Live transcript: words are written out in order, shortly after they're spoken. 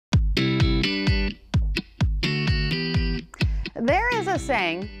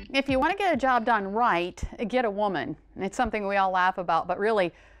saying, if you want to get a job done right, get a woman. It's something we all laugh about, but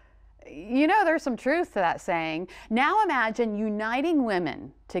really, there's some truth to that saying. Now imagine uniting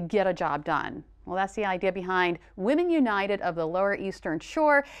women to get a job done. Well, that's the idea behind Women United of the Lower Eastern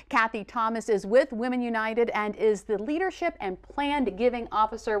Shore. Kathy Thomas is with Women United and is the Leadership and Planned Giving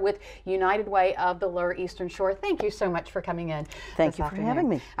Officer with United Way of the Lower Eastern Shore. Thank you so much for coming in. Thank you for having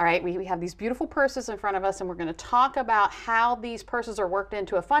me. All right, we have these beautiful purses in front of us, and we're going to talk about how these purses are worked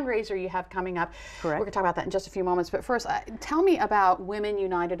into a fundraiser you have coming up. Correct. We're going to talk about that in just a few moments. But first, tell me about Women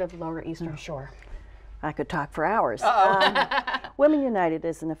United of the Lower Eastern Shore. I could talk for hours. Uh-oh. Women United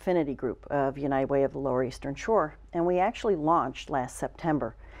is an affinity group of United Way of the Lower Eastern Shore, and we actually launched last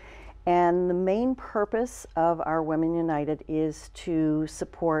September. And the main purpose of our Women United is to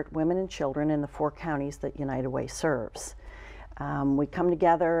support women and children in the 4 counties that United Way serves. We come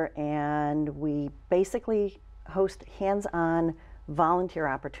together and we basically host hands-on volunteer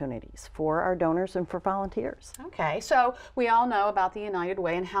opportunities for our donors and for volunteers. Okay, so we all know about the United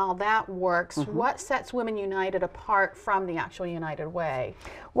Way and how that works. What sets Women United apart from the actual United Way?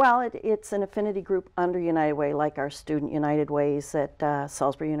 Well, it's an affinity group under United Way, like our Student United Ways at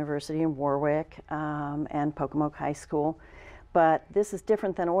Salisbury University in Warwick and Pocomoke High School. But this is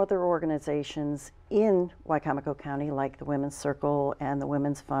different than other organizations in Wicomico County, like the Women's Circle and the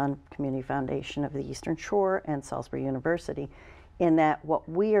Women's Fund Community Foundation of the Eastern Shore and Salisbury University, in that what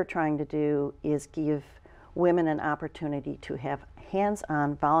we are trying to do is give women an opportunity to have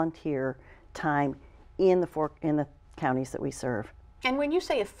hands-on volunteer time in the counties that we serve. And when you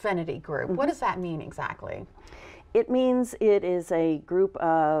say affinity group, what does that mean exactly? It means it is a group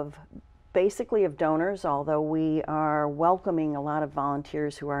of basically of donors, although we are welcoming a lot of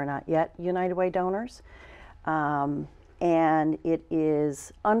volunteers who are not yet United Way donors. And it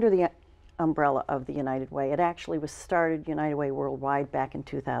is under the umbrella of the United Way. It actually was started United Way Worldwide back in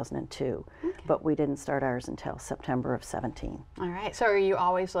 2002, but we didn't start ours until September of 17. All right, so are you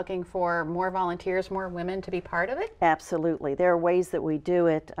always looking for more volunteers, more women to be part of it? Absolutely. There are ways that we do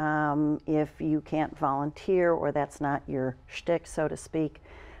it. If you can't volunteer or that's not your shtick, so to speak,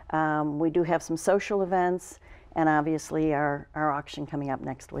 we do have some social events, and obviously our auction coming up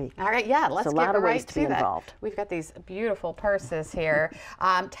next week. All right, yeah, let's get right to that. A lot of ways to be involved. We've got these beautiful purses here.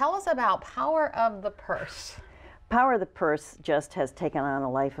 Tell us about Power of the Purse. Power of the Purse just has taken on a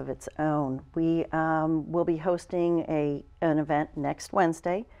life of its own. We will be hosting an event next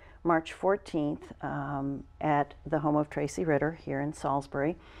Wednesday, March 14th, at the home of Tracy Ritter here in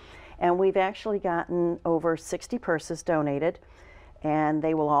Salisbury. And we've actually gotten over 60 purses donated, and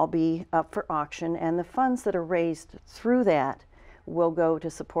they will all be up for auction, and the funds that are raised through that will go to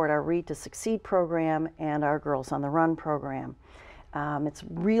support our Read to Succeed program and our Girls on the Run program. It's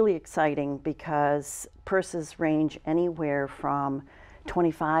really exciting because purses range anywhere from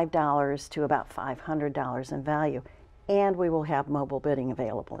 $25 to about $500 in value, and we will have mobile bidding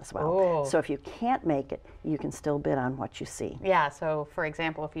available as well. Oh. So if you can't make it, you can still bid on what you see. Yeah, so for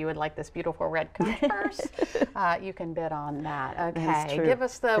example, if you would like this beautiful red Coach purse, you can bid on that. Okay, give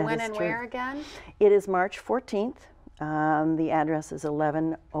us the when and where again. It is March 14th. The address is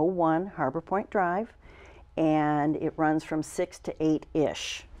 1101 Harbor Point Drive, and it runs from 6 to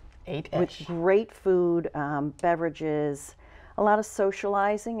 8-ish. 8-ish. With great food, beverages, a lot of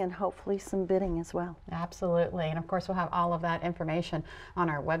socializing, and hopefully some bidding as well. Absolutely, and of course we'll have all of that information on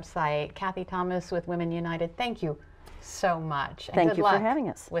our website. Kathy Thomas with Women United, thank you so much. Thank you for having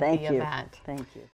us. With the event. Thank you.